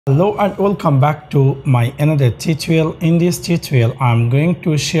Hello and welcome back to my another tutorial. In this tutorial I'm going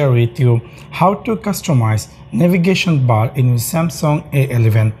to share with you how to customize navigation bar in Samsung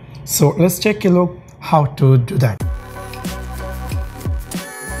A11. So let's take a look how to do that.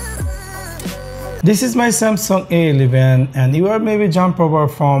 This is my Samsung A11 and you are maybe jump over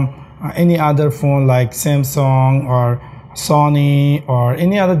from any other phone like Samsung or Sony or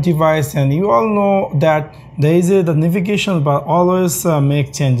any other device, and you all know that there is the navigation bar always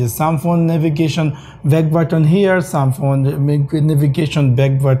make changes. Some phone navigation back button here, some phone make navigation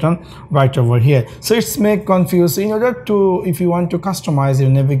back button right over here, so it's make confused. In order to, if you want to customize your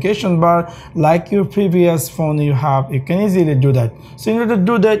navigation bar like your previous phone you have, you can easily do that. So in order to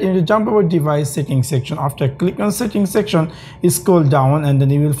do that, you need to jump over device settings section. After click on settings section, scroll down and then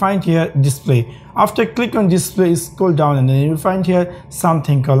you will find here display. After click on display, scroll down and then you will find here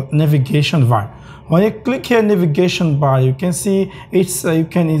something called navigation bar. When you click here navigation bar, you can see it's you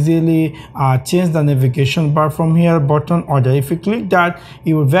can easily change the navigation bar from here button order. If you click that,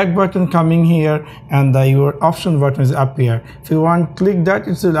 your back button coming here and your option button is appear. If you want to click that,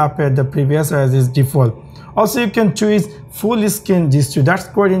 it will appear the previous as is default. Also, you can choose full screen gesture. That's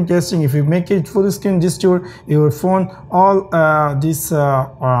quite interesting. If you make it full screen gesture, your phone all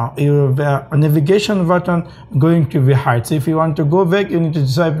your navigation button going to be hide. So if you want to go back, you need to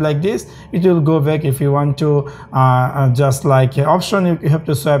swipe like this, it will go back. If you want to just like an option, you have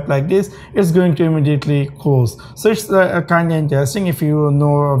to swipe like this, it's going to immediately close. So it's kind of interesting. If you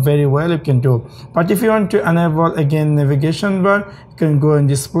know very well, you can do. But if you want to enable again navigation bar, you can go in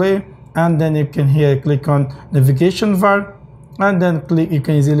display and then you can here click on navigation bar and then click, you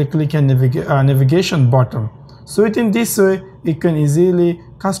can easily click on navigation button. So within this way you can easily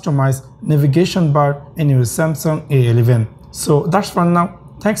customize navigation bar in your Samsung A11. So that's for now.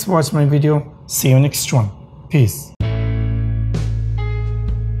 Thanks for watching my video. See you next one. Peace.